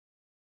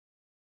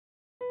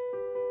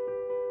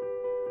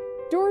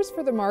Doors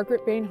for the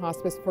Margaret Bahen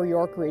Hospice for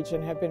York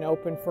Region have been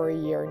open for a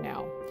year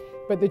now,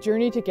 but the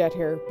journey to get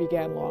here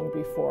began long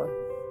before.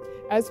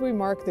 As we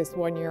mark this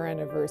one-year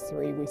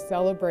anniversary, we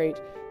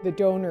celebrate the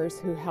donors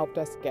who helped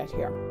us get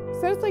here.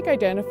 Southlake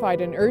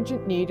identified an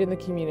urgent need in the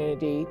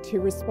community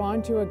to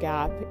respond to a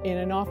gap in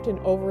an often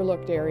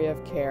overlooked area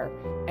of care,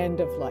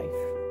 end of life.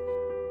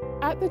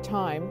 At the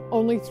time,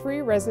 only 3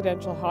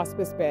 residential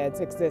hospice beds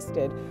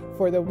existed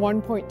for the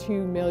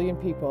 1.2 million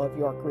people of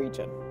York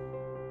Region.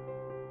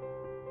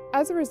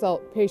 As a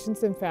result,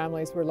 patients and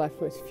families were left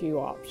with few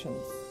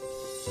options.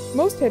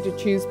 Most had to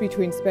choose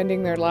between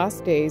spending their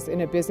last days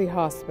in a busy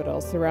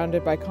hospital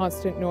surrounded by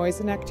constant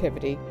noise and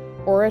activity,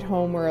 or at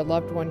home where a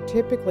loved one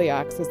typically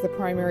acts as the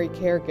primary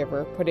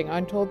caregiver, putting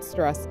untold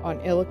stress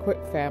on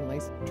ill-equipped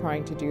families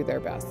trying to do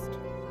their best.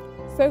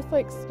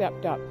 Southlake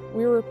stepped up.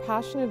 We were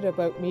passionate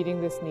about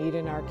meeting this need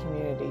in our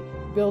community,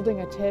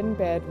 building a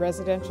 10-bed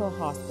residential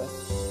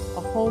hospice,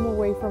 a home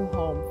away from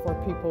home for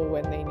people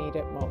when they need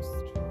it most.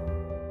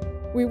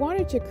 We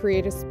wanted to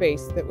create a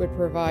space that would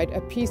provide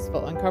a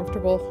peaceful and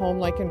comfortable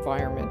home-like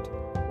environment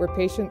where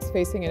patients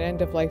facing an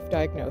end-of-life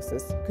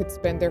diagnosis could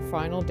spend their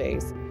final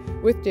days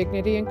with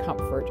dignity and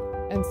comfort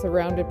and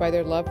surrounded by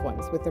their loved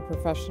ones with the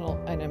professional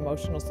and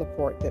emotional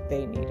support that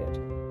they needed.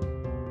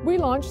 We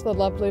launched the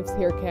Love Lives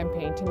Here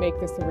campaign to make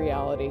this a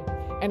reality,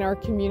 and our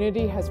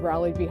community has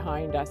rallied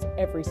behind us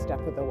every step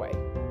of the way.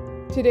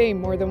 Today,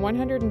 more than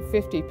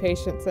 150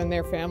 patients and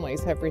their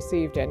families have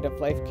received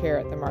end-of-life care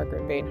at the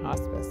Margaret Bahen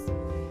Hospice.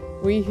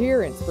 We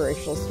hear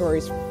inspirational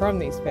stories from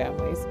these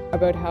families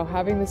about how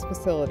having this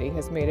facility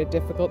has made a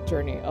difficult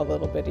journey a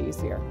little bit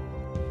easier.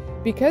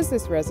 Because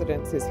this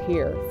residence is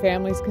here,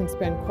 families can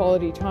spend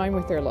quality time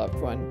with their loved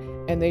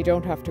one and they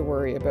don't have to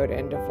worry about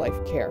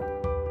end-of-life care.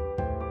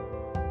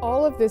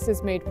 All of this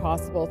is made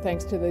possible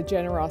thanks to the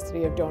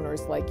generosity of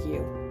donors like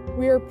you.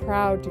 We are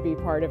proud to be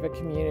part of a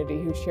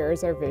community who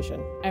shares our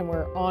vision, and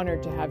we're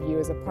honored to have you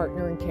as a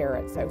partner in care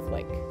at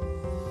Southlake.